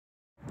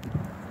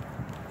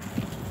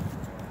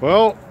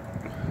Well,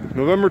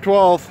 November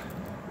 12th,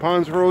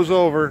 ponds froze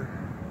over.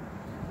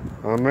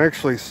 I'm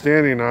actually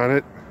standing on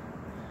it.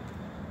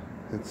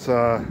 It's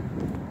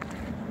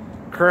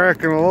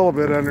cracking a little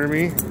bit under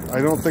me.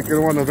 I don't think I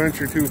want to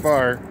venture too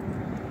far,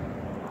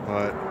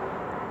 but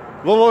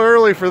a little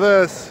early for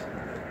this.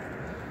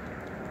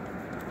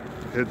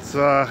 It's you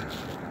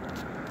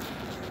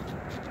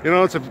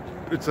know, it's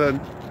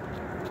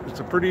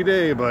a pretty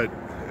day, but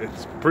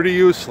it's pretty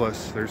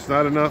useless. There's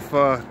not enough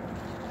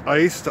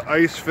ice to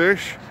ice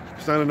fish.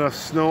 There's not enough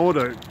snow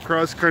to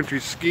cross-country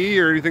ski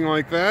or anything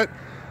like that.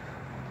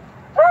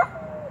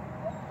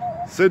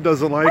 Sid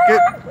doesn't like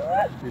it.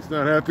 He's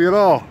not happy at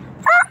all.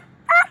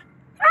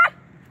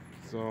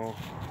 So,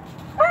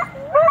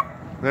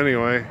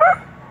 anyway.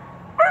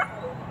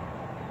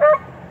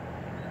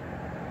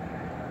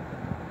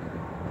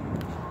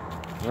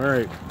 All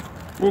right,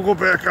 we'll go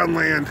back on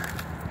land.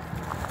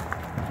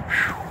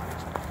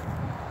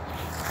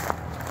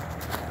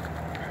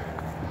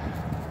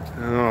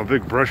 A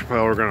big brush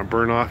pile we're gonna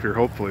burn off here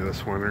hopefully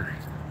this winter.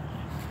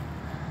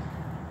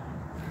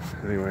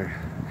 Anyway,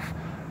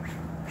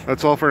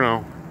 that's all for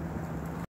now.